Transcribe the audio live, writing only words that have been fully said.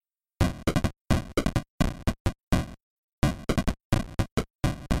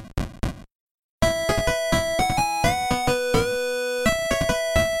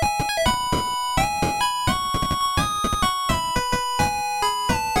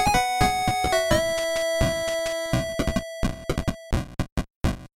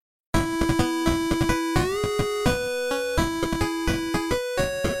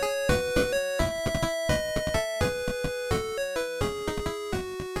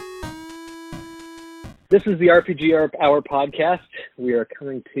This is the RPG Hour podcast. We are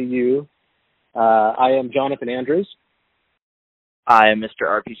coming to you. I am Jonathan Andrews. I am Mr.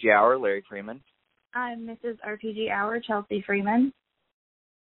 RPG Hour, Larry Freeman. I'm Mrs. RPG Hour, Chelsea Freeman.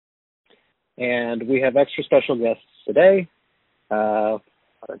 And we have extra special guests today. Why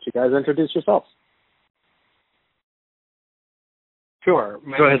don't you guys introduce yourselves? Sure.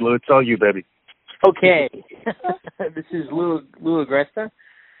 Go ahead, Lou. It's all you, baby. Okay. This is Lou Agresta.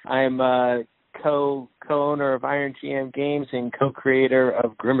 I'm co-owner of Iron GM Games and co-creator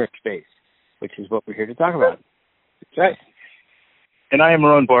of Grimmerspace, which is what we're here to talk about. That's right. And I am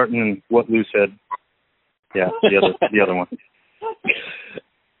Ron Barton, and what Lou said. Yeah, the other one.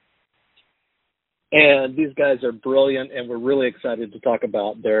 And these guys are brilliant, and we're really excited to talk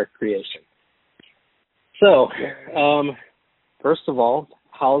about their creation. So, first of all,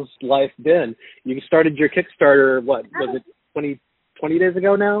 how's life been? You started your Kickstarter, what, was it 20 days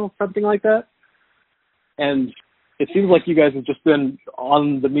ago now? Something like that? And it seems like you guys have just been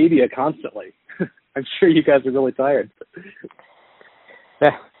on the media constantly. I'm sure you guys are really tired.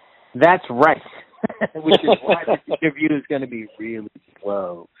 That's right. Which is why this interview is going to be really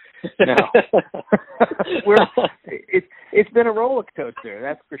slow. No. It's been a roller coaster,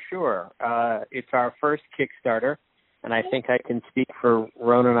 that's for sure. It's our first Kickstarter, and I think I can speak for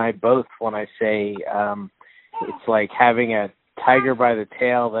Ron and I both when I say it's like having a tiger by the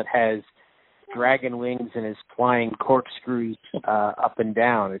tail that has dragon wings and is flying corkscrews up and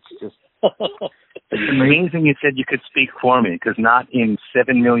down. It's just... It's amazing you said you could speak for me, because not in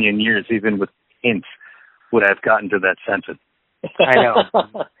 7 million years, even with hints, would I have gotten to that sentence. I know.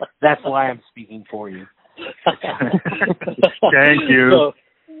 That's why I'm speaking for you. Thank you. So,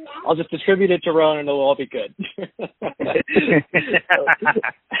 I'll just attribute it to Ron and it'll all be good.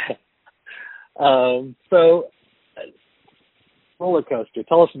 So, roller coaster.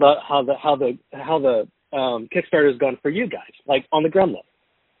 Tell us about how the Kickstarter has gone for you guys, like on the ground level.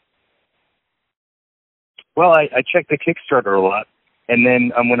 Well, I check the Kickstarter a lot, and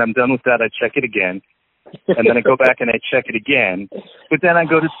then when I'm done with that, I check it again, and then I go back and I check it again, but then I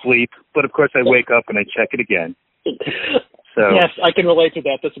go to sleep, but of course I wake up and I check it again. So yes, I can relate to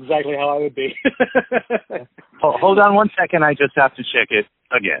that. That's exactly how I would be. Hold on 1 second, I just have to check it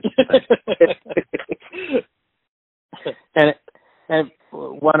again. and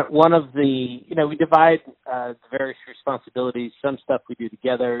one of the, we divide the various responsibilities. Some stuff we do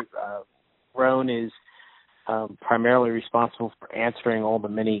together. Ron is primarily responsible for answering all the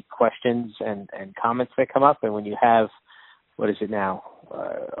many questions and comments that come up. And when you have, what is it now,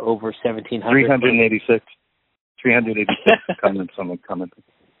 over 1,700? 386 comments on the comment.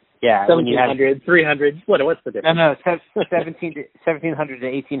 Yeah, 1,700, 300. What's the difference? No, 1,700 to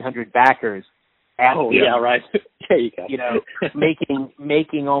 1,800 backers. Oh, yeah, right. There you go.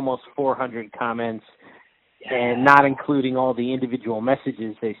 Making almost 400 comments, and not including all the individual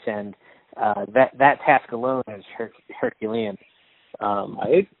messages they send. That task alone is Herculean.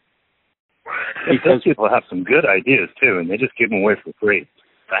 Right? Because people have some good ideas too, and they just give them away for free.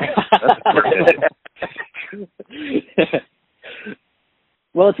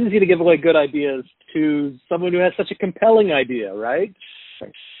 Well, it's easy to give away good ideas to someone who has such a compelling idea, right?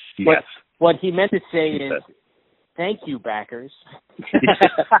 Yes. What he meant to say is, thank you, backers.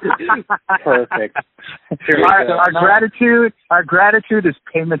 Perfect. Our gratitude is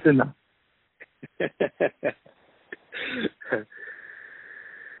payment enough.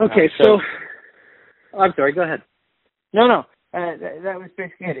 Okay, so I'm sorry. Go ahead. No. That was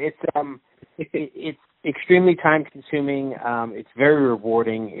basically it. It's extremely time consuming. It's very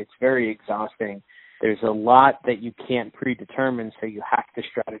rewarding. It's very exhausting. There's a lot that you can't predetermine, so you have to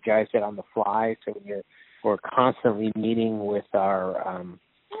strategize it on the fly. So we're constantly meeting with our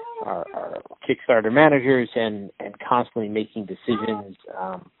Kickstarter managers and constantly making decisions.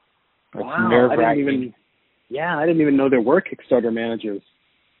 It's nerve-wracking. I didn't even know there were Kickstarter managers.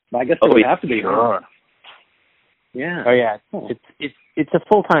 But I guess there would have to be. Sure. Yeah. Oh yeah. It's a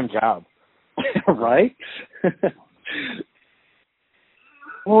full-time job. Right?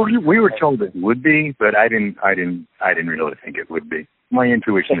 Well, we were told it would be, but I didn't really think it would be. My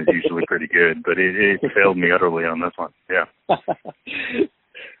intuition is usually pretty good, but it failed me utterly on this one. Yeah. It's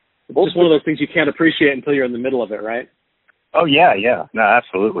just one of those things you can't appreciate until you're in the middle of it, right? Oh yeah. No,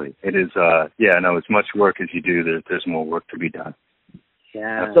 absolutely. It is. As much work as you do, there's more work to be done.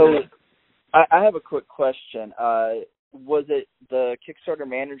 Yeah. So, I have a quick question. Was it the Kickstarter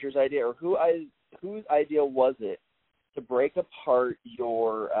manager's idea, or whose idea was it to break apart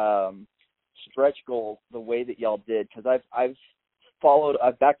your stretch goals the way that y'all did? Because I've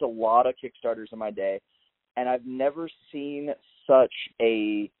backed a lot of Kickstarters in my day, and I've never seen such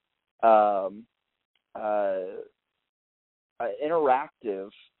a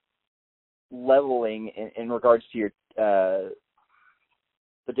interactive leveling in regards to your the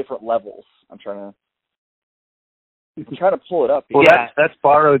different levels. I'm trying to pull it up. Well, that's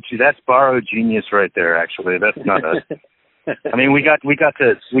borrowed genius right there. Actually, that's not us. I mean, we got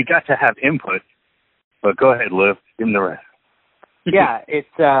to have input. But go ahead, Lou. Give him the rest. Yeah, it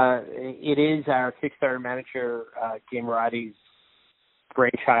is our Kickstarter manager, Gamerati's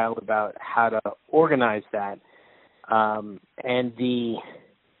brainchild about how to organize that, and the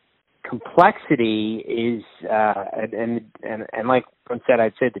complexity is, and like Ron said,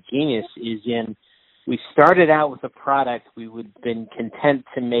 I'd say the genius is in. We started out with a product we would have been content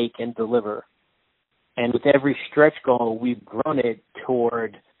to make and deliver, and with every stretch goal, we've grown it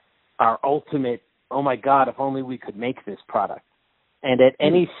toward our ultimate. Oh my God! If only we could make this product. And at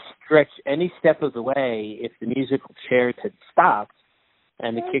any step of the way, if the musical chairs had stopped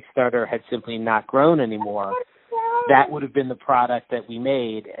and the Kickstarter had simply not grown anymore, that would have been the product that we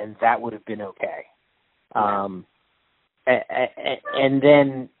made, and that would have been okay. And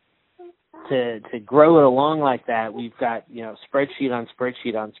then to grow it along like that, we've got spreadsheet on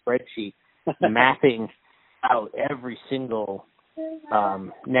spreadsheet on spreadsheet, mapping out every single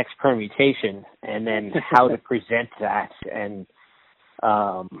next permutation, and then how to present that. And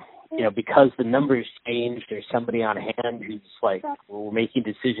because the numbers change, there's somebody on hand who's like, we're making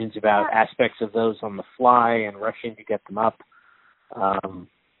decisions about aspects of those on the fly and rushing to get them up.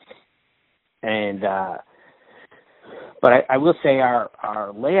 But I will say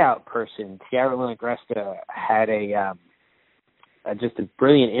our layout person, Tiara Linagresta, had just a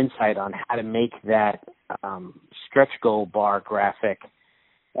brilliant insight on how to make that stretch goal bar graphic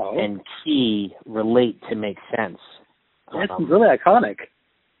and key relate to make sense. That's really iconic.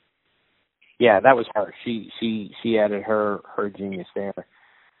 Yeah, that was her. She added her genius there.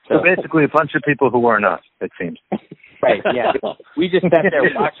 So basically, a bunch of people who weren't us, it seems. Right. Yeah. We just sat there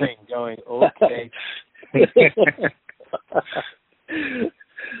watching, going, "Okay." That's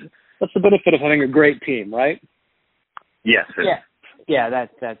the benefit of having a great team, right? Yes. Yeah.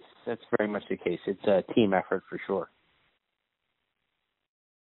 That's very much the case. It's a team effort for sure.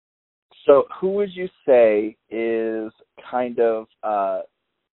 So who would you say is kind of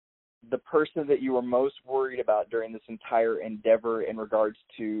the person that you were most worried about during this entire endeavor in regards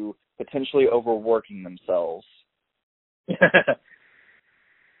to potentially overworking themselves?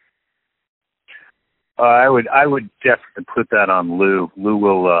 I would definitely put that on Lou. Lou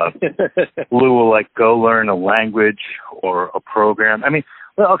will like go learn a language or a program. I mean,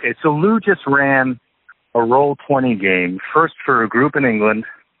 well, okay, so Lou just ran a Roll20 game, first for a group in England,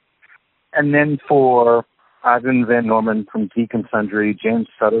 and then for Ivan Van Norman from Geek and Sundry, James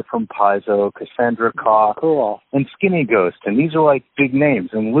Sutter from Paizo, Cassandra Kaw, and Skinny Ghost. And these are like big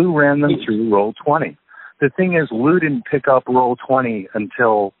names. And Lou ran them through Roll20. The thing is, Lou didn't pick up Roll20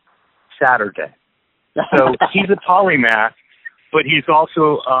 until Saturday. So he's a polymath, but he's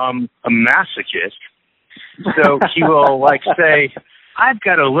also a masochist. So he will like say, I've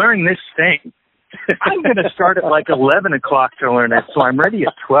got to learn this thing. I'm going to start at like 11 o'clock to learn it, so I'm ready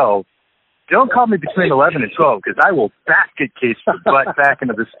at 12. Don't call me between 11 and 12 because I will basket case your butt back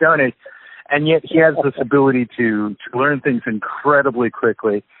into the Stone Age. And yet he has this ability to learn things incredibly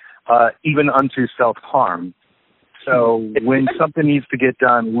quickly, even unto self-harm. So when something needs to get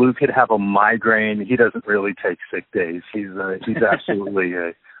done, Lou could have a migraine. He doesn't really take sick days. He's absolutely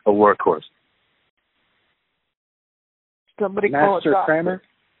a workhorse. Somebody Master call it Kramer?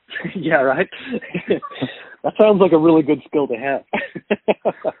 Yeah, right? That sounds like a really good skill to have.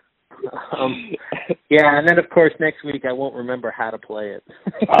 Yeah, and then of course next week I won't remember how to play it.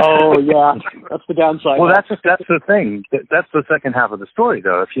 Oh yeah, that's the downside. Well, that's the thing. That's the second half of the story,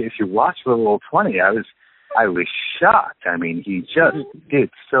 though. If you watch the Roll20, I was shocked. I mean, he just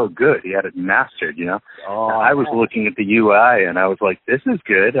did so good. He had it mastered, you know. I was looking at the UI and I was like, this is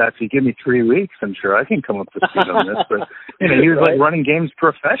good. If you give me 3 weeks, I'm sure I can come up to speed on this. But he was like running games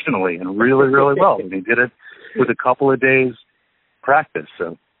professionally and really, really well. And he did it with a couple of days practice.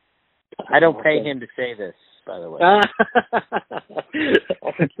 So. I don't pay him to say this, by the way. I'll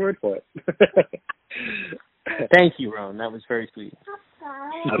take your word for it. Thank you, Ron. That was very sweet.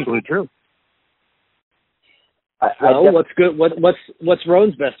 Absolutely true. What's good? What's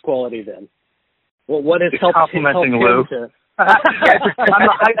Ron's best quality then? Well, what has helped complimenting him Lou. to? I'm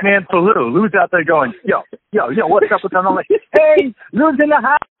the hype man for Lou. Lou's out there going, yo, what's up with them? I'm like, hey, Lou's in the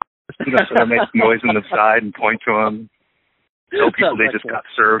house. So I make noise on the side and point to him. Tell people they just got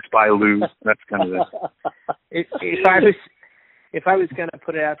served by Lou. That's kind of it. If I was going to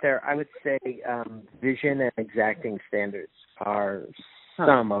put it out there, I would say vision and exacting standards are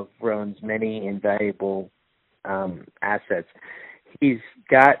some of Roan's many invaluable assets. He's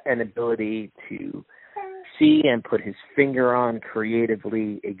got an ability to see and put his finger on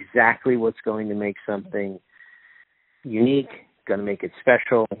creatively exactly what's going to make something unique, going to make it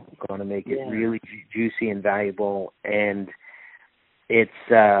special, going to make it really juicy and valuable. And it's,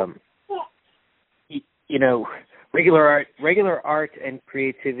 regular art and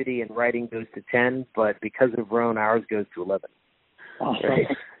creativity and writing goes to 10, but because of Roan, ours goes to 11. Awesome. Right?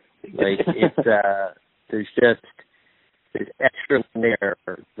 Like there's extra there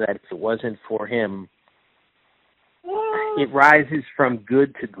that if it wasn't for him, it rises from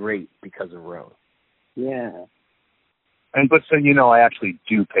good to great because of Roan. Yeah. But so you know, I actually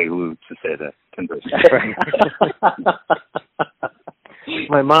do pay Lou to say that.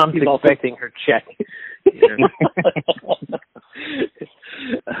 My mom's expecting her check.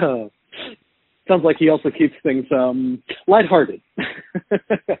 Sounds like he also keeps things lighthearted.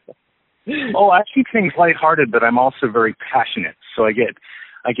 I keep things lighthearted, but I'm also very passionate. So I get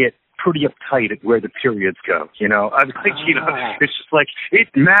pretty uptight at where the periods go. You know, I'm like, it's just like, it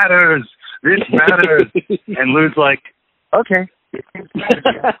matters. This matters. And Lou's like, okay.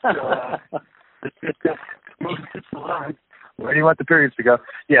 Where do you want the periods to go?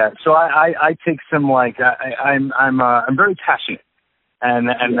 Yeah. So I take some I'm very passionate. And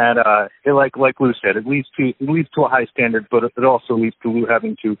that like Lou said, it leads to a high standard, but it also leads to Lou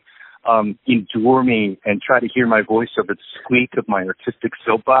having to endure me and try to hear my voice over the squeak of my artistic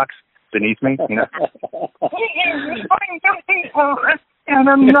soapbox beneath me. You know. And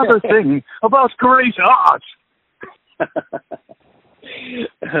another thing about great art.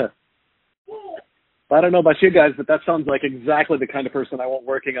 I don't know about you guys, but that sounds like exactly the kind of person I want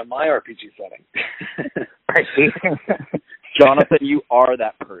working on my RPG setting. Right. Jonathan, you are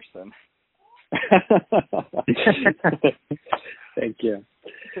that person. Thank you.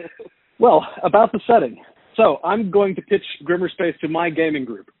 Well, about the setting. So I'm going to pitch Grimmerspace to my gaming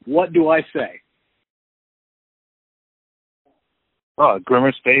group. What do I say? Oh,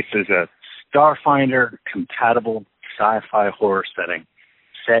 Grimmerspace is a Starfinder-compatible sci-fi horror setting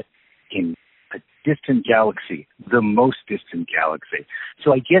set in a distant galaxy, the most distant galaxy.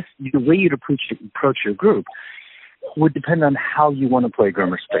 So I guess the way you'd approach your group would depend on how you want to play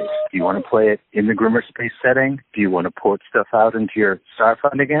Grimmerspace. Do you want to play it in the Grimmerspace setting? Do you want to port stuff out into your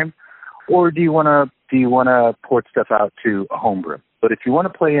Starfinder game? Or do you want to port stuff out to a homebrew? But if you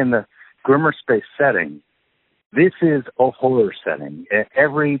want to play in the Grimmerspace setting, this is a horror setting.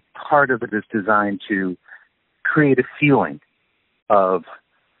 Every part of it is designed to create a feeling of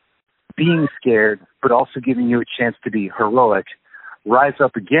being scared, but also giving you a chance to be heroic, rise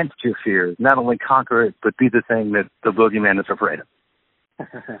up against your fears, not only conquer it, but be the thing that the boogeyman is afraid of.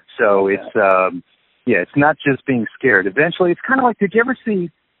 So it's not just being scared. Eventually, it's kind of like, did you ever see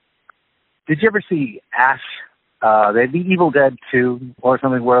Ash, the Evil Dead 2 or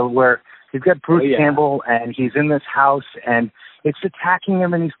something where you've got Bruce Campbell and he's in this house and it's attacking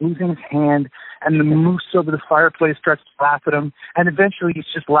him and he's losing his hand and the moose over the fireplace starts to laugh at him and eventually he's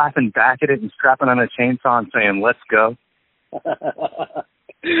just laughing back at it and strapping on a chainsaw and saying, let's go.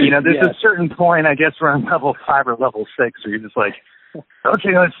 There's a certain point, I guess, around level 5 or level 6 where you're just like,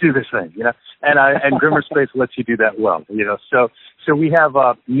 okay, let's do this thing, and Grimmerspace lets you do that well, So we have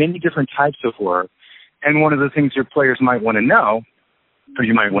many different types of horror, and one of the things your players might want to know, or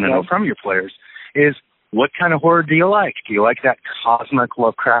you might want to know from your players, is what kind of horror do you like? Do you like that cosmic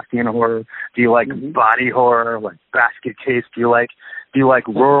Lovecraftian horror? Do you like body horror, like Basket Case? Do you like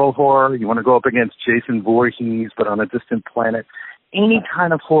rural horror? You want to go up against Jason Voorhees, but on a distant planet? Any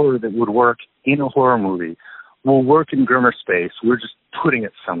kind of horror that would work in a horror movie will work in Grimmerspace. We're just putting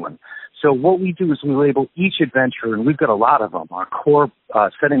it somewhere. So what we do is we label each adventure, and we've got a lot of them. Our core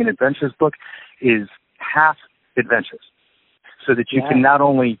setting and adventures book is half adventures, so that you can not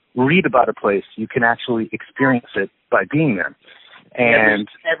only read about a place, you can actually experience it by being there. And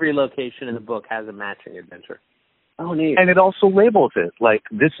every location in the book has a matching adventure. Oh, neat. And it also labels it, like,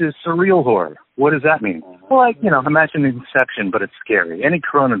 this is surreal horror. What does that mean? Well, imagine Inception, but it's scary. Any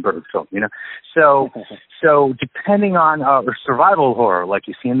Cronenberg film, So depending on or survival horror, like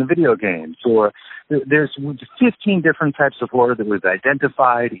you see in the video games, or there's 15 different types of horror that we've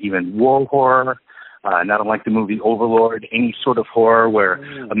identified, even war horror, not unlike the movie Overlord, any sort of horror where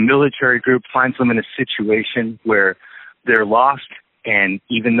a military group finds them in a situation where they're lost, and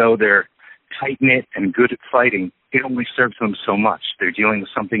even though they're tight-knit and good at fighting, it only serves them so much. They're dealing with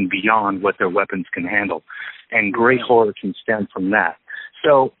something beyond what their weapons can handle. And great horror can stem from that.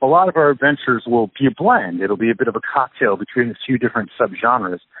 So a lot of our adventures will be a blend. It'll be a bit of a cocktail between a few different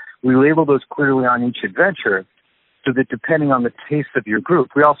subgenres. We label those clearly on each adventure, so that depending on the taste of your group,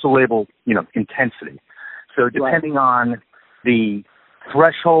 we also label, intensity. So depending on the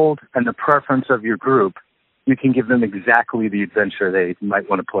threshold and the preference of your group, you can give them exactly the adventure they might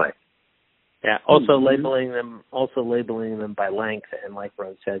want to play. Yeah. Also labeling them by length, and like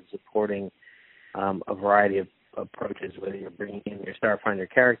Rose said, supporting a variety of approaches, whether you're bringing in your Starfinder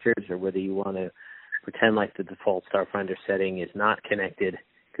characters or whether you want to pretend like the default Starfinder setting is not connected,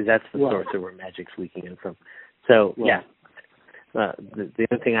 because that's the source of where magic's leaking in from. So, the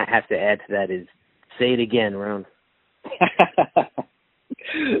only thing I have to add to that is say it again, Ron.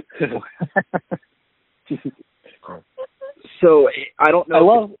 So, I don't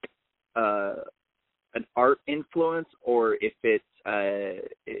know an art influence or if it's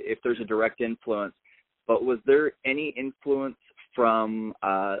if there's a direct influence, but was there any influence from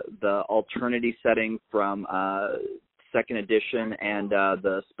the Alternity setting from second edition and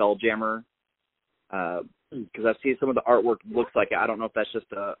the Spelljammer? Because I've seen some of the artwork looks like it. I don't know if that's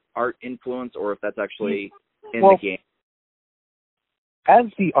just a art influence or if that's actually in the game. As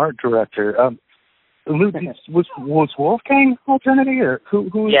the art director, was Wolfgang Alternity, or who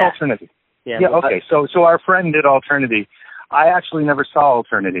was Alternity? Yeah. Okay. So our friend did Alternity. I actually never saw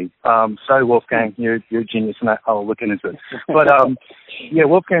Alternity. Sorry, Wolfgang, you're a genius, and I'll look into it. But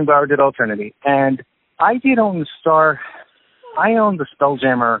Wolfgang Bauer did Alternity, and I did own I owned the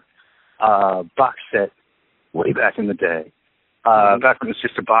Spelljammer box set way back in the day. Back when it was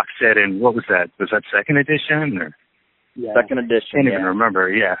just a box set, and what was that? Was that second edition or? Yeah. Second edition. I can't even remember.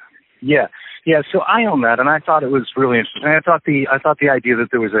 Yeah. So I own that, and I thought it was really interesting. I thought the idea that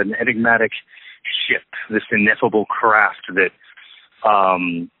there was an enigmatic ship, this ineffable craft that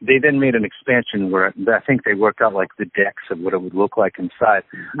they then made an expansion where I think they worked out like the decks of what it would look like inside.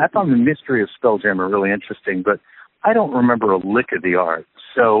 I found the mystery of Spelljammer really interesting, but I don't remember a lick of the art.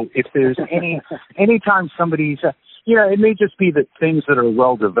 So if there's anytime somebody's, it may just be that things that are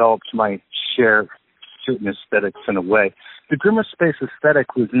well developed might share certain aesthetics in a way. The Grimmerspace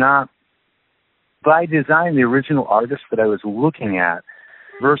aesthetic was not, by design, the original artist that I was looking at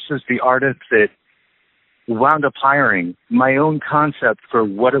versus the artist that wound up hiring. My own concept for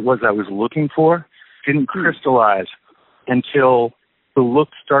what it was I was looking for didn't crystallize until the look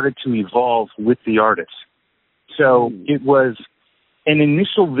started to evolve with the artist. So it was an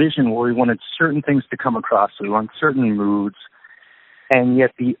initial vision where we wanted certain things to come across. We wanted certain moods, and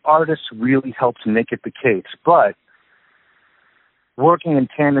yet the artist really helped make it the case. But working in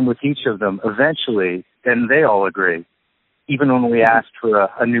tandem with each of them, eventually, and they all agree, even when we asked for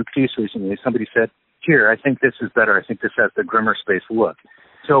a new piece recently, somebody said, here, I think this is better. I think this has the Grimmerspace look.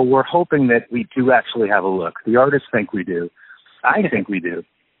 So we're hoping that we do actually have a look. The artists think we do. I think we do.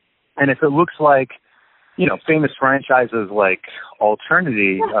 And if it looks like, famous franchises like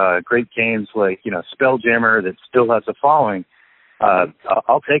Alternity, great games like, Spelljammer that still has a following,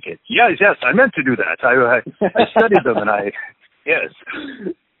 I'll take it. Yes, I meant to do that. I studied them, and yes.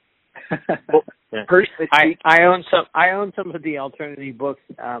 Well, I own some of the Alternity books.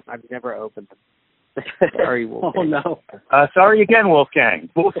 I've never opened them. Sorry, Wolfgang. Oh no. Sorry again, Wolfgang.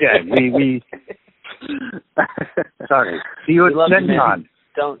 We sorry. See you at CenCon.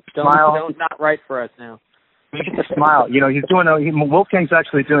 Don't not write for us now. Look at the smile. He's doing Wolfgang's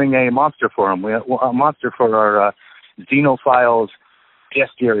actually doing a monster for him. A monster for our Xenophiles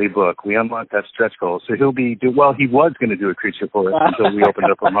bestiary book. We unlocked that stretch goal. So he was going to do a creature for us until we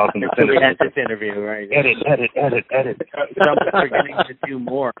opened up our mouth in this interview. We had this interview, right? Edit. So we're getting to do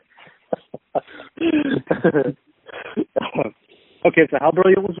more. Okay, so how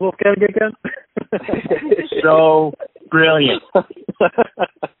brilliant was Wolfgang again? So brilliant.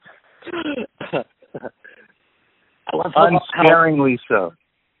 Unsparingly so.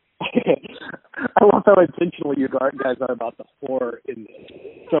 I love how intentional you guys are about the horror in this.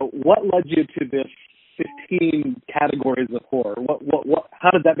 So what led you to this 15 categories of horror? What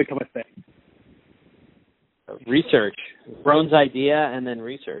how did that become a thing? Research. Ron's idea and then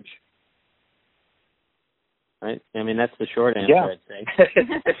research. Right? I mean, that's the short answer, I'd say.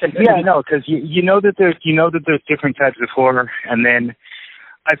 Yeah, no, because you know that there's different types of horror, and then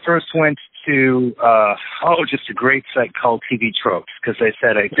I first went to just a great site called TV Tropes, because I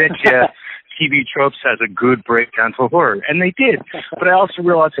said, I bet you TV Tropes has a good breakdown for horror, and they did. But I also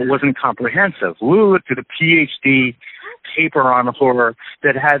realized it wasn't comprehensive. We looked at a PhD paper on horror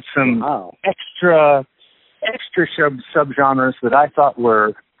that had some extra subgenres that I thought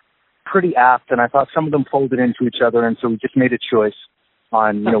were pretty apt, and I thought some of them folded into each other, and so we just made a choice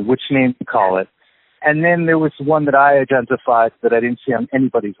on which name to call it. And then there was one that I identified that I didn't see on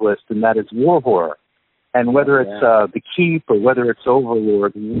anybody's list, and that is war horror. And whether it's The Keep or whether it's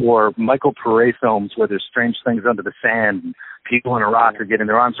Overlord or Michael Pare films where there's strange things under the sand and people in a rock are getting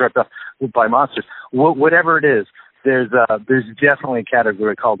their arms ripped off by monsters, whatever it is, there's definitely a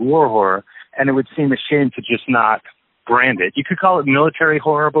category called war horror, and it would seem a shame to just not brand it. You could call it military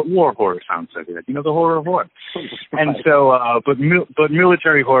horror, but war horror sounds so good. You know, the horror of war. And so, but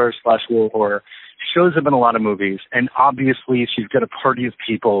military horror / war horror shows up in a lot of movies, and obviously if you've got a party of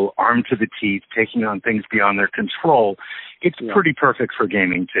people armed to the teeth taking on things beyond their control, it's pretty perfect for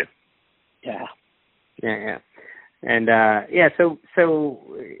gaming too. Yeah. And so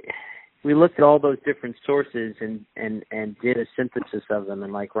we looked at all those different sources and did a synthesis of them,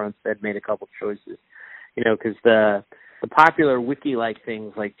 and like Ron said, made a couple choices, you know, because the popular wiki-like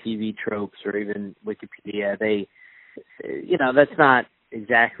things like TV tropes or even Wikipedia, they, you know, that's not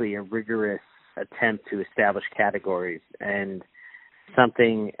exactly a rigorous attempt to establish categories, and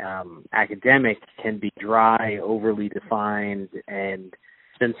something academic can be dry, overly defined, and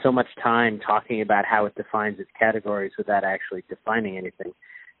spend so much time talking about how it defines its categories without actually defining anything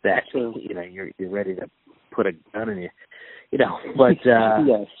that you know you're ready to put a gun in you, you know. But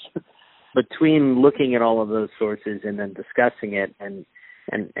yes, between looking at all of those sources and then discussing it, and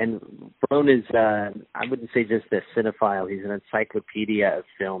Broen is I wouldn't say just a cinephile, he's an encyclopedia of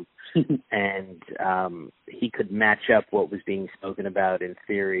film. And he could match up what was being spoken about in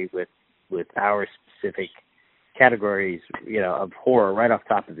theory with our specific categories, you know, of horror right off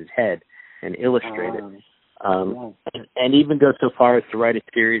the top of his head and illustrate it. And even go so far as to write a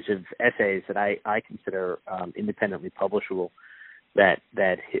series of essays that I consider independently publishable that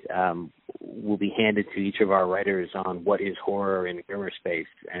will be handed to each of our writers on what is horror in Grimmerspace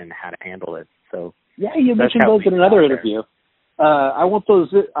and how to handle it. So you mentioned those in another interview. I want those.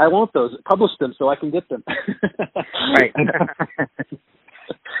 Publish them so I can get them. Right.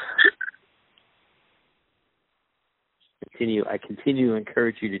 I continue to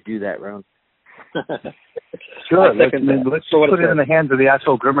encourage you to do that, Ron. Sure. Let's put it in the hands of the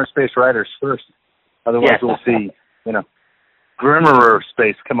actual Grimmerspace writers first. Otherwise, we'll see, you know,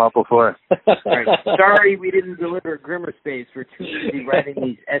 Grimmerspace come up before. Right. Sorry we didn't deliver Grimmerspace. We're too busy writing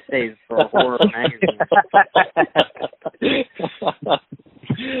these essays for a horror magazine.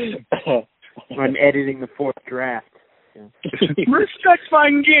 I'm editing the fourth draft. Yeah. Respect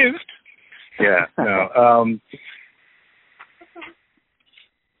my gift. Yeah. No.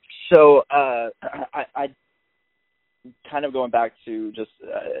 So I kind of going back to just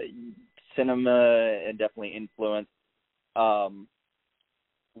cinema and definitely influence.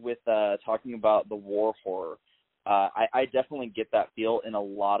 With talking about the war horror, I definitely get that feel in a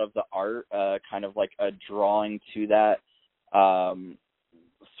lot of the art, kind of like a drawing to that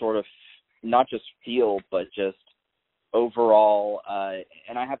sort of not just feel, but just overall.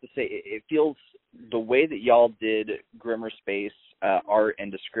 And I have to say, it feels the way that y'all did Grimmerspace art and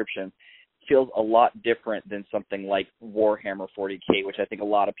description feels a lot different than something like Warhammer 40K, which I think a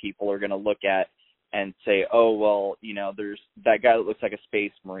lot of people are going to look at and say, oh, well, you know, there's that guy that looks like a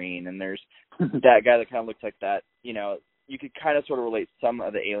space marine, and there's that guy that kind of looks like that. You know, you could kind of sort of relate some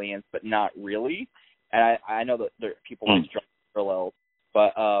of the aliens, but not really. And I know that there are people who draw parallels,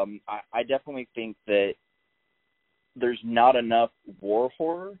 but I definitely think that there's not enough war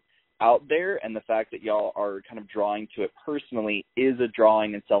horror out there, and the fact that y'all are kind of drawing to it personally is a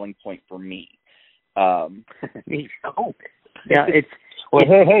drawing and selling point for me. Yeah, it's... Well,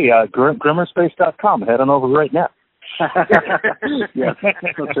 hey, Grimmerspace.com. Head on over right now. Yeah,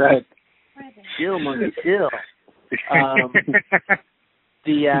 that's right. Chill, monkey, chill.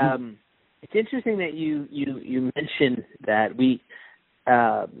 It's interesting that you mentioned that we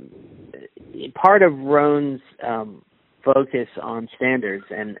part of Ron's focus on standards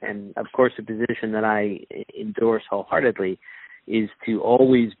and of course a position that I endorse wholeheartedly is to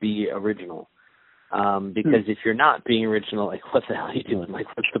always be original. Because if you're not being original, like, what the hell are you doing? Like,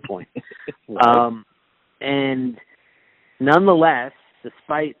 what's the point? And nonetheless,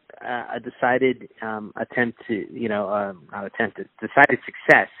 despite a decided decided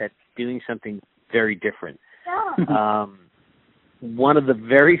success at doing something very different, one of the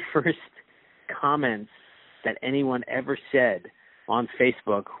very first comments that anyone ever said on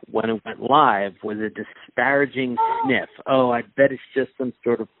Facebook when it went live was a disparaging sniff. Oh, I bet it's just some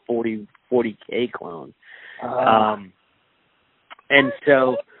sort of 40K clone. And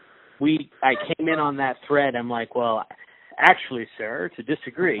so I came in on that thread. I'm like, well, actually, sir, to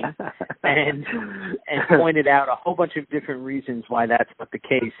disagree, and pointed out a whole bunch of different reasons why that's not the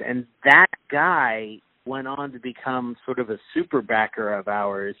case. And that guy went on to become sort of a super backer of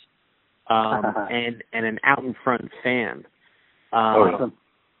ours, and an out in front fan.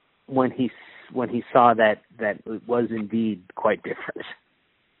 When he when he saw that it was indeed quite different.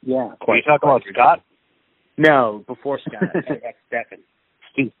 Yeah. Are you talking about Scott? No, before Scott. That's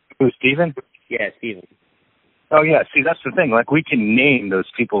Stephen. Who's Steven? Yeah, Steven. Oh yeah, see that's the thing. Like we can name those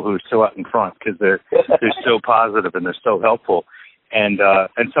people who are so out in front because they're so positive and they're so helpful, and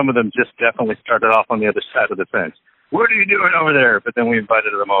some of them just definitely started off on the other side of the fence. What are you doing over there? But then we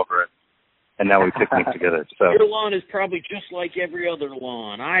invited them over, and now we picnic together. So your lawn is probably just like every other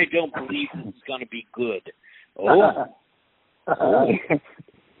lawn. I don't believe it's going to be good. Oh,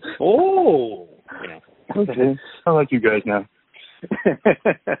 you know. Okay, I like you guys now.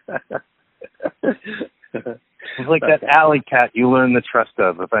 It's like that alley cat you learn the trust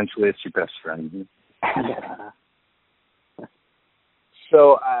of. Eventually, it's your best friend.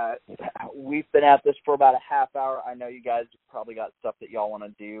 So we've been at this for about a half hour. I know you guys probably got stuff that y'all want to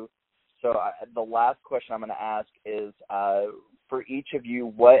do. So the last question I'm going to ask is, for each of you,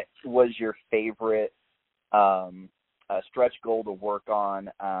 what was your favorite stretch goal to work on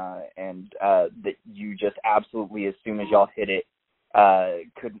and that you just absolutely, as soon as y'all hit it,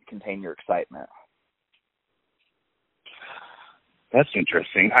 couldn't contain your excitement? That's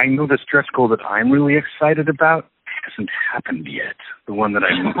interesting. I know the stretch goal that I'm really excited about hasn't happened yet. The one that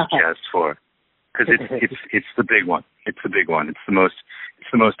I'm jazzed for, because it's the big one. It's the big one. It's the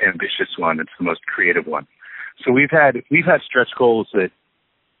most ambitious one. It's the most creative one. So we've had stretch goals that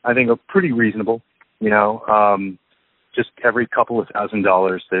I think are pretty reasonable. You know, just every couple of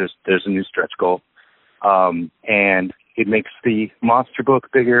 $1,000, there's a new stretch goal, and it makes the monster book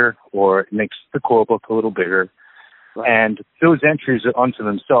bigger, or it makes the core book a little bigger. Right. And those entries unto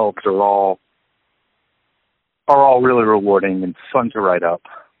themselves are all really rewarding and fun to write up.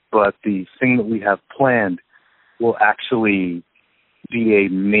 But the thing that we have planned will actually be a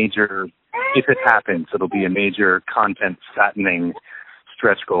major, if it happens, it'll be a major content fattening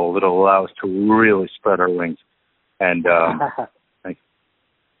stretch goal that'll allow us to really spread our wings. And I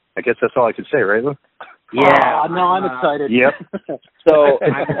guess that's all I could say, right, Lou? Yeah. No, I'm excited. Yep. So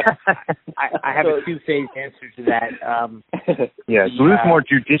I have a two-phase answer to that. Yeah, Lou's more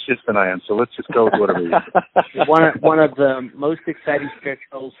judicious than I am, so let's just go with whatever you One of the most exciting stretch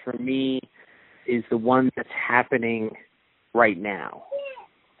goals for me is the one that's happening right now.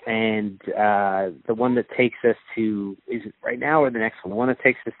 And the one that takes us to, is it right now or the next one? The one that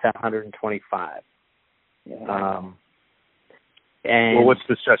takes us to 125. Yeah. And well, what's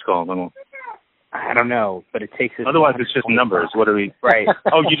the stretch goal? I don't know, but it takes us. Otherwise, it's just numbers. What are we? Right.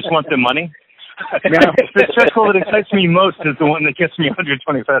 Oh, you just want the money? No. The stretch goal that excites me most is the one that gets me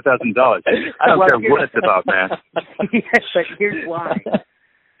 $125,000. I don't care what it's about, man. Yes, but here's why.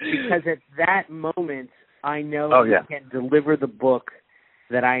 Because at that moment, I know we can deliver the book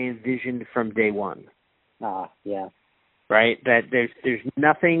that I envisioned from day one. Yeah. Right? That there's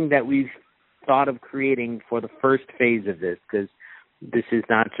nothing that we've thought of creating for the first phase of this, because this is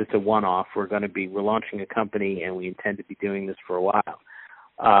not just a one-off. We're launching a company, and we intend to be doing this for a while.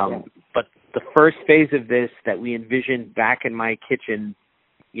 But the first phase of this that we envisioned back in my kitchen,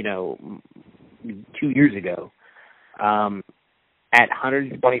 2 years ago, at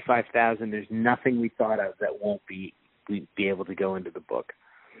 $125,000, there's nothing we thought of that won't be able to go into the book.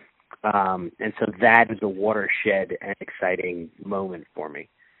 And so that is a watershed and exciting moment for me.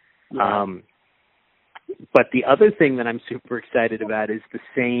 Yeah. But the other thing that I'm super excited about is the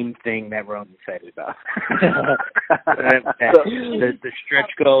same thing that Ron's excited about. the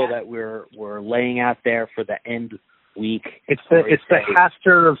stretch goal that we're laying out there for the end week. It's the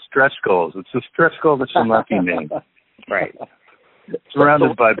Haster of stretch goals. It's the stretch goal that shall not be named. Right.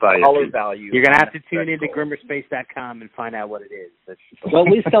 Surrounded by dollar value. You're going to have to tune into Grimmerspace.com and find out what it is. Well,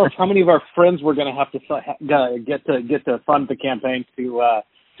 at least tell us how many of our friends we're going to have to get to fund the campaign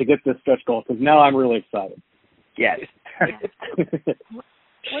to get this stretch goal, because now I'm really excited. Yes. What's the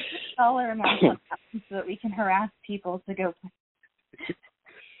dollar amount so that we can harass people to go?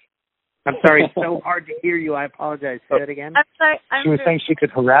 I'm sorry, it's so hard to hear you. I apologize. Say that again. I'm sorry. She was saying she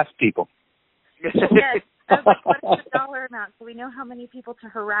could harass people. Yes. I was like, what's the dollar amount so we know how many people to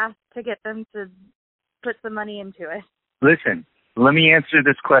harass to get them to put some money into it? Listen, let me answer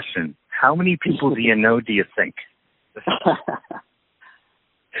this question. How many people do you think?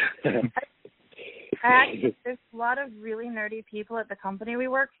 Actually, there's a lot of really nerdy people at the company we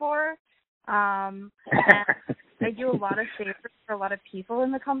work for. And I do a lot of favors for a lot of people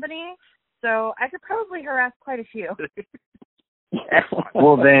in the company. So I could probably harass quite a few.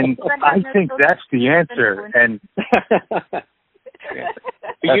 Well, then I think that's the answer. And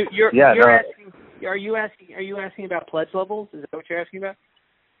are you asking about pledge levels? Is that what you're asking about?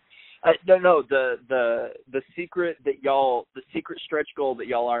 No. The secret the secret stretch goal that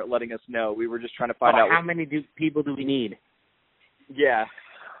y'all aren't letting us know. We were just trying to find out how many people do we need? Yeah.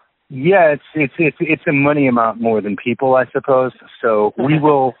 Yeah, it's a money amount more than people, I suppose. So we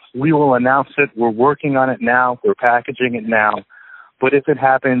will announce it. We're working on it now. We're packaging it now. But if it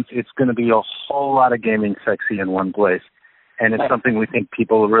happens, it's going to be a whole lot of gaming sexy in one place, and it's something we think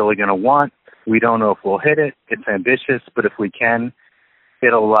people are really going to want. We don't know if we'll hit it. It's ambitious, but if we can,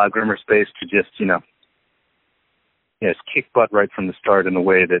 it'll allow Grimmerspace to just kick butt right from the start in a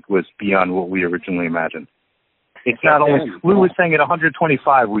way that was beyond what we originally imagined. It's not only, Lou was saying at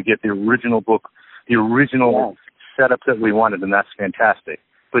 125 we get the original book, the original setup that we wanted, and that's fantastic.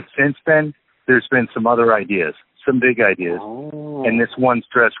 But since then, there's been some other ideas, some big ideas, and this one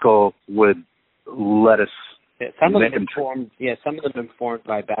stretch goal would let us some of them informed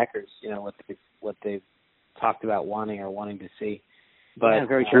by backers, what they've talked about wanting to see. But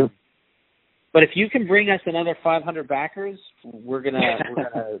very true. But if you can bring us another 500 backers, we're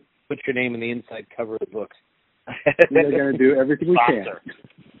gonna put your name in the inside cover of the book. We're going to do everything we can.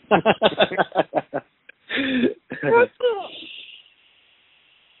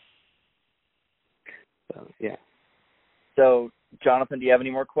 So, Jonathan, do you have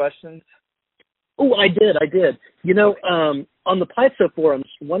any more questions? Oh, I did. On the Paizo forums,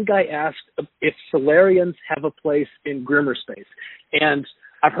 one guy asked if Solarians have a place in Grimmerspace. And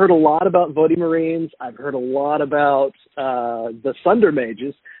I've heard a lot about Vody Marines. I've heard a lot about the Thunder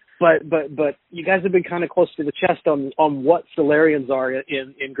Mages. But you guys have been kind of close to the chest on what Solarians are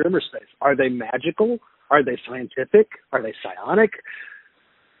in Grimmerspace. Are they magical? Are they scientific? Are they psionic?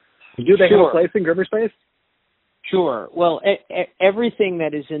 Do they have a place in Grimmerspace? Sure. Well, everything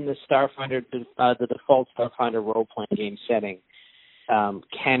that is in the Starfinder, the default Starfinder role-playing game setting,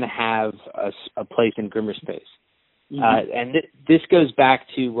 can have a place in Grimmerspace. Mm-hmm. And this goes back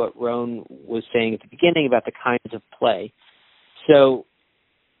to what Roan was saying at the beginning about the kinds of play. So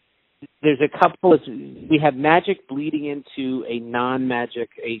there's a couple we have magic bleeding into a non-magic,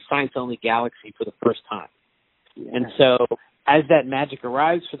 a science-only galaxy for the first time. Yeah. And so as that magic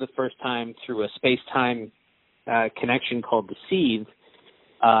arrives for the first time through a space-time connection called the Seed,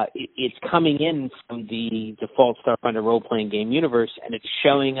 it's coming in from the default Starfinder role-playing game universe, and it's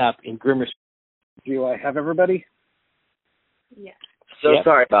showing up in Grimmerspace. Do I have everybody? Yeah.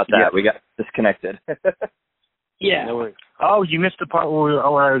 Sorry about that. Yep. We got disconnected. Yeah. No worries. Oh, you missed the part where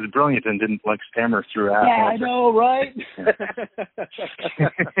I was brilliant and didn't stammer throughout. Yeah, I know, right?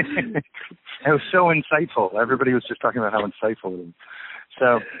 It was so insightful. Everybody was just talking about how insightful it was.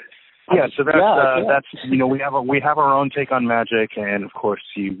 So, so that's we have our own take on magic, and of course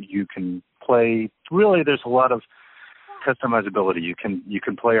you can play. Really, there's a lot of customizability. You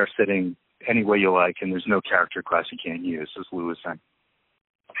can play our setting any way you like, and there's no character class you can't use, as Lou was saying.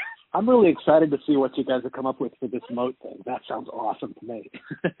 I'm really excited to see what you guys have come up with for this moat thing. That sounds awesome to me.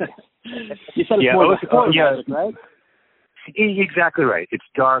 You said it's more magic, right? Exactly right. It's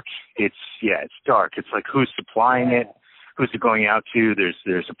dark. It's dark. It's like who's supplying it, who's it going out to.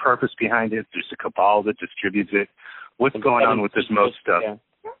 There's a purpose behind it. There's a cabal that distributes it. What's going on with this moat stuff?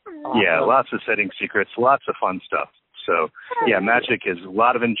 Yeah, lots of setting secrets, lots of fun stuff. So, magic is a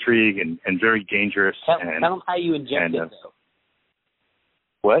lot of intrigue and very dangerous. Tell them how you inject it, though.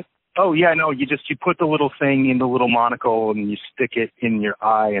 What? Oh, yeah, no, you put the little thing in the little monocle and you stick it in your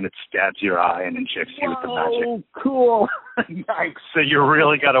eye and it stabs your eye and injects you with the magic. Oh, cool. Yikes. So you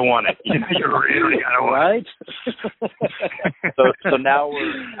really got to want it. You really got to want it. So now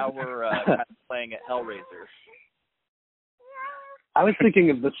we're kind of playing at Hellraiser. I was thinking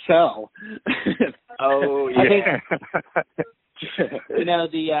of the Cell. Oh, yeah.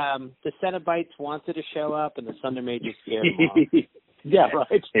 The Cenobites wanted to show up and the Thunder Mages scared them off. Yeah,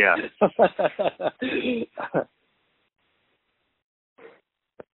 right. Yeah.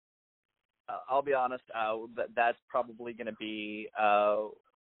 I'll be honest, that's probably going to be to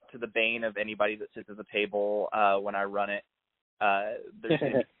the bane of anybody that sits at the table when I run it. There's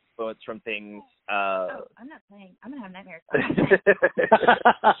going to be influence from things. I'm not playing. I'm going to have nightmares.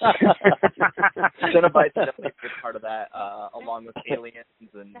 Cenobites is definitely a big part of that, along with aliens.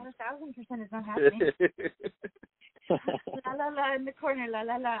 And... That 1,000% is not happening. La la la in the corner, la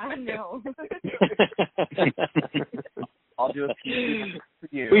la la. No. I'll do a few for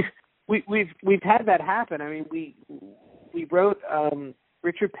you. We've had that happen. I mean, we wrote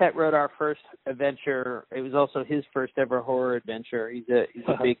Richard Pett wrote our first adventure. It was also his first ever horror adventure. He's a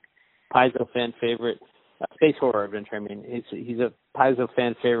big Paizo fan favorite, space horror adventure. I mean, he's a Paizo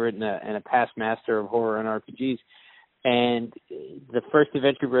fan favorite and a past master of horror and RPGs. And the first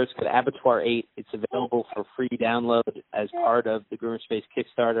adventure grows called Abattoir 8. It's available for free download as part of the Grimmerspace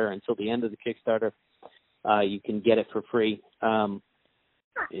Kickstarter until the end of the Kickstarter. You can get it for free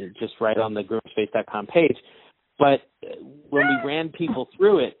just right on the Grimmerspace.com page. But when we ran people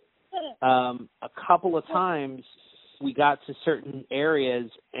through it, a couple of times we got to certain areas,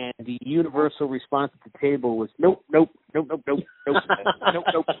 and the universal response at the table was, nope, nope, nope, nope, nope, nope, nope,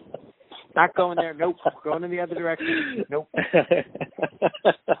 nope. Not going there. Nope. Going in the other direction. Nope.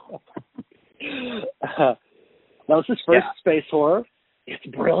 That was his first space horror. It's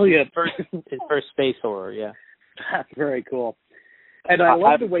brilliant. His first space horror, yeah. That's very cool. And I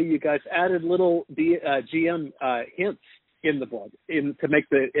love the way you guys added little GM hints in the book to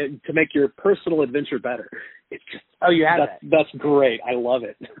make your personal adventure better. It's just you had that. That's great. I love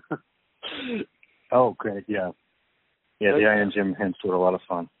it. Oh, great. Yeah. Yeah, the Iron Gym hints were a lot of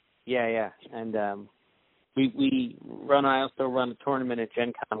fun. Yeah. And I also run a tournament at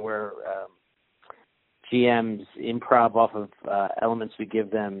Gen Con where GMs improv off of elements we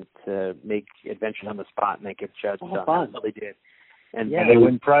give them to make adventures on the spot, and they get judged on fun. what they did. And they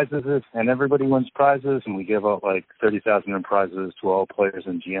win prizes, and everybody wins prizes, and we give out like 30,000 in prizes to all players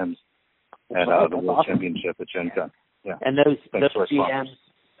and GMs at the World Championship at Gen Con. Yeah. And those GMs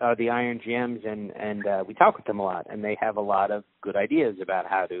are the Iron GMs, and we talk with them a lot, and they have a lot of good ideas about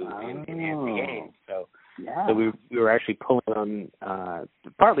how to enhance the game. So we were actually pulling on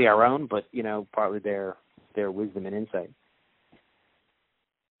partly our own, but partly their wisdom and insight.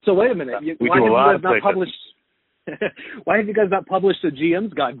 So wait a minute, why have you guys not published a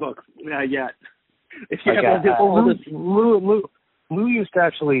GM's guidebook yet? If you have all this, Lou used to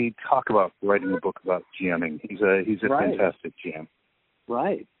actually talk about writing a book about GMing. He's a fantastic GM.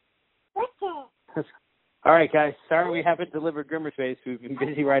 Right. All right, guys. Sorry we haven't delivered Grimmerspace. We've been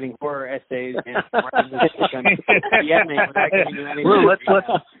busy writing horror essays and writing this book on GMing. Lou, let's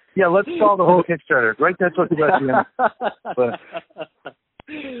solve the whole Kickstarter. Write that book about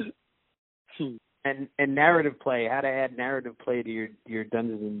GMing. And narrative play. How to add narrative play to your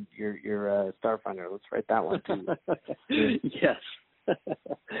Dungeons and your Starfinder. Let's write that one too. Yes.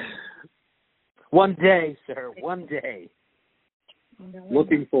 One day, sir. One day.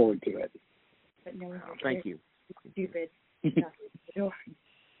 Looking forward to it. Thank you. Stupid.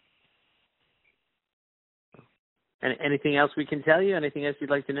 And anything else we can tell you? Anything else you'd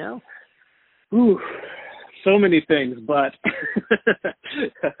like to know? Ooh, so many things, but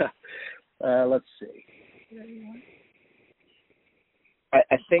let's see.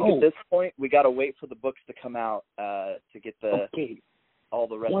 I think at this point we got to wait for the books to come out to get all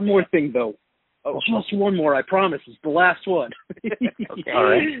the rest. One more thing, though. Oh, just one more, I promise. It's the last one. Okay. All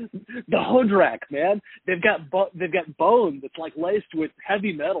right. The Hodrak, man. They've got bone that's like laced with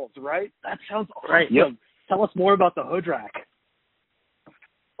heavy metals, right? That sounds awesome. Right. Yep. Tell us more about the Hodrak.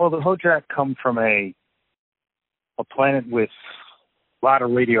 Well, the Hodrak come from a planet with a lot of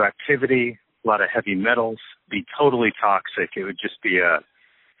radioactivity, a lot of heavy metals, be totally toxic. It would just be a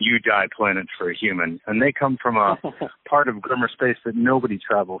you-die planet for a human. And they come from a part of Grimmerspace that nobody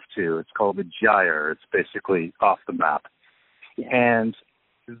travels to. It's called the Gyre. It's basically off the map. Yeah. And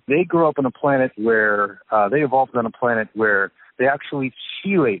they grew up on a planet where, they evolved on a planet where they actually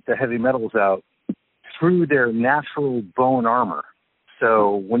chelate the heavy metals out through their natural bone armor.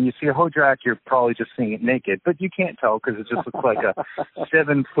 So when you see a Hodrak, you're probably just seeing it naked, but you can't tell because it just looks like a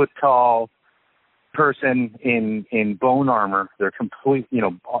 7-foot-tall person in bone armor. They're complete,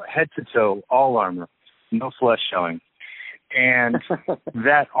 head to toe, all armor, no flesh showing. And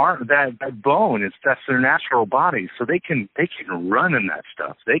that bone that's their natural body, so they can run in that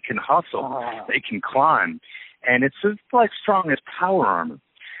stuff. They can hustle, they can climb, and it's just like strong as power armor.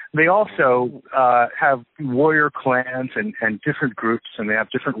 They also have warrior clans and different groups, and they have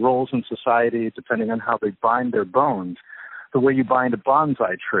different roles in society depending on how they bind their bones, the way you bind a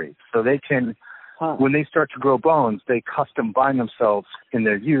bonsai tree. So they can, when they start to grow bones, they custom bind themselves in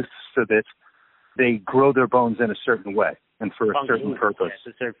their youth so that they grow their bones in a certain way and for a certain purpose.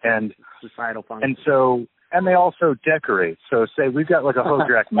 And societal function. And they also decorate. So say we've got like a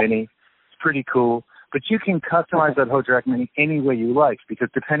Hodrak Mini. It's pretty cool. But you can customize that Hodrak Mini any way you like because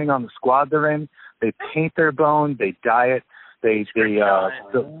depending on the squad they're in, they paint their bone, they dye it, they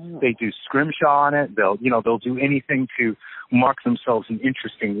do scrimshaw on it. They'll do anything to mark themselves in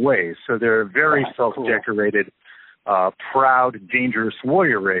interesting ways. So they're a very self-decorated, proud, dangerous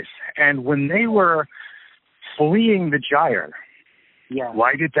warrior race. And when they were fleeing the Gyre,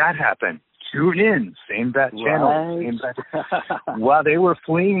 why did that happen? Tune in, same bat channel. Same bat. While they were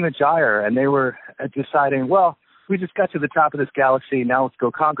fleeing the Gyre and they were deciding, well, we just got to the top of this galaxy, now let's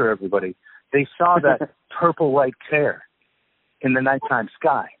go conquer everybody. They saw that purple light tear in the nighttime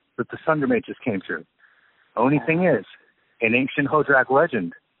sky that the Thunder Mages came through. Only thing is, in ancient Hodrak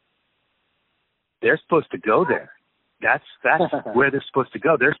legend, they're supposed to go there. That's where they're supposed to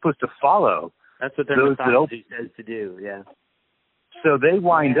go. They're supposed to follow. That's what their mythology says to do, yeah. So they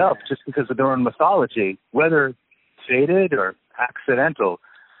wind up, just because of their own mythology, whether fated or accidental,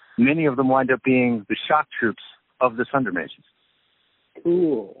 many of them wind up being the shock troops of the Thunder Mages.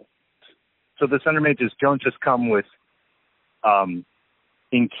 Cool. So the Thunder Mages don't just come with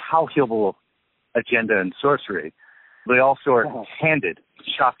incalculable agenda and sorcery. They also are handed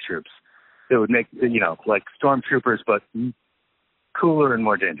shock troops that would make, like stormtroopers, but cooler and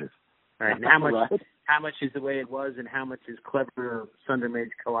more dangerous. All right. And how much is the way it was, and how much is clever Thunder Mage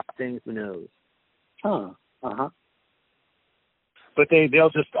co-opting? Who knows? But they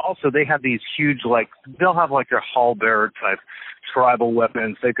have these huge, they'll have their hallbearer type tribal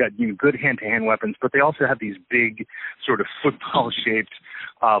weapons. They've got good hand-to-hand weapons, but they also have these big sort of football-shaped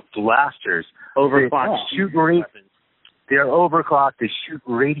blasters. Overclocked weapons. They're overclocked. They shoot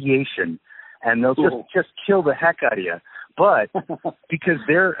radiation, and they'll just kill the heck out of you. But because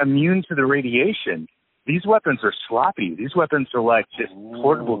they're immune to the radiation, these weapons are sloppy. These weapons are just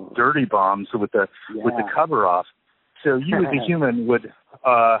portable dirty bombs with the cover off. So you as a human would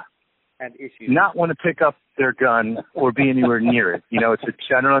not want to pick up their gun or be anywhere near it. I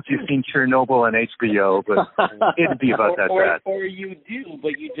don't know if you've seen Chernobyl on HBO, but it'd be about that bad. Or you do,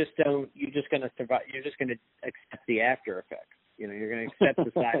 but you just don't. You're just going to survive. You're just going to accept the after effects. You're going to accept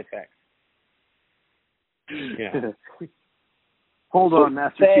the side effects. Yeah. Hold on,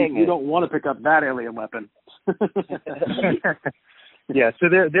 Master Chief. You don't want to pick up that alien weapon. Yeah, so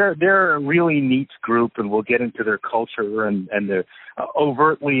they're a really neat group, and we'll get into their culture and their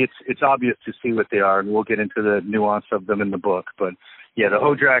overtly. It's obvious to see what they are, and we'll get into the nuance of them in the book. But yeah, the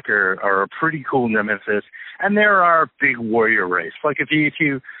Hodrak are a pretty cool nemesis, and they're our big warrior race. Like if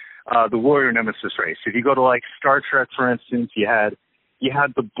you the warrior nemesis race. If you go to Star Trek, for instance, you had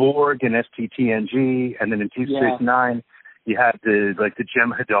the Borg in STTNG, and then in Deep Space Nine, you had the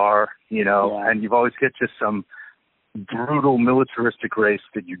Jem'Hadar, and you've always get just some brutal militaristic race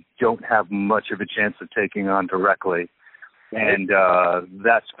that you don't have much of a chance of taking on directly. And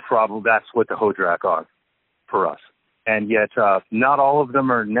that's what the Hodrak are for us. And yet not all of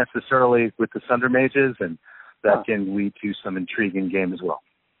them are necessarily with the Thunder Mages, and that can lead to some intriguing game as well.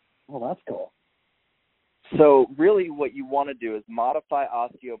 Well, that's cool. So really what you want to do is modify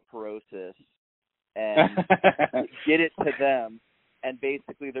osteoporosis and get it to them, and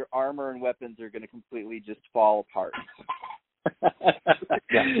basically their armor and weapons are going to completely just fall apart.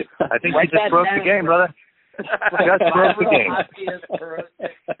 Yeah. I think you just broke the game, brother. Just broke the game. Osteoporosis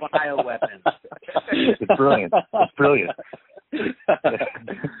bioweapons. It's brilliant. It's brilliant.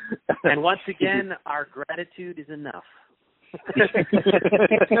 And once again, our gratitude is enough.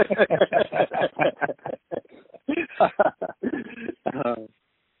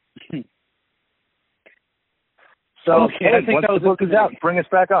 So, once the book is out, bring us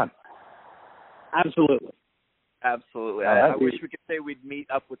back on. Absolutely. I wish we could say we'd meet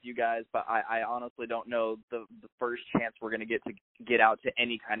up with you guys, but I honestly don't know the first chance we're going to get out to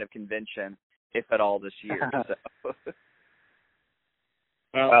any kind of convention, if at all, this year. So.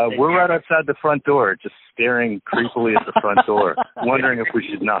 We're right outside the front door, just staring creepily at the front door, wondering if we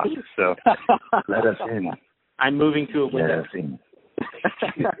should knock. So let us in. I'm moving to a window. Let us in.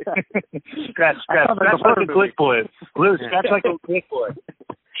 Scratch like a click boy. Blue, scratch like a click boy.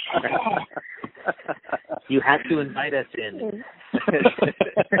 You have to invite us in.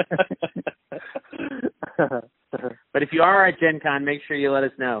 But if you are at Gen Con, make sure you let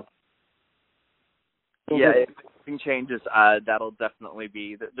us know. Yeah, if anything changes, that'll definitely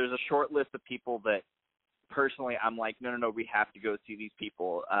be. There's a short list of people that personally I'm like, no, we have to go see these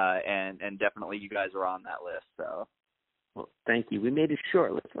people, and definitely you guys are on that list. So. Well, thank you. We made a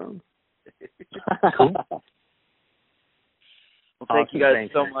short list for them. Cool. Well, thank you guys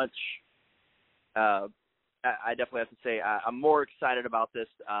so much. I definitely have to say I'm more excited about this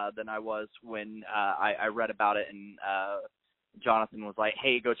than I was when I read about it, and Jonathan was like,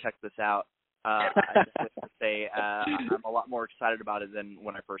 hey, go check this out. I just have to say I'm a lot more excited about it than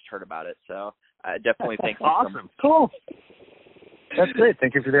when I first heard about it. So I definitely think awesome. Cool. That's great.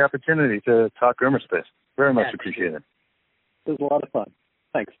 Thank you for the opportunity to talk Grimmerspace. Very much appreciate it. It was a lot of fun.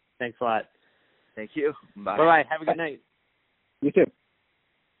 Thanks. Thanks a lot. Thank you. Bye. Bye-bye. Have a good night. You too.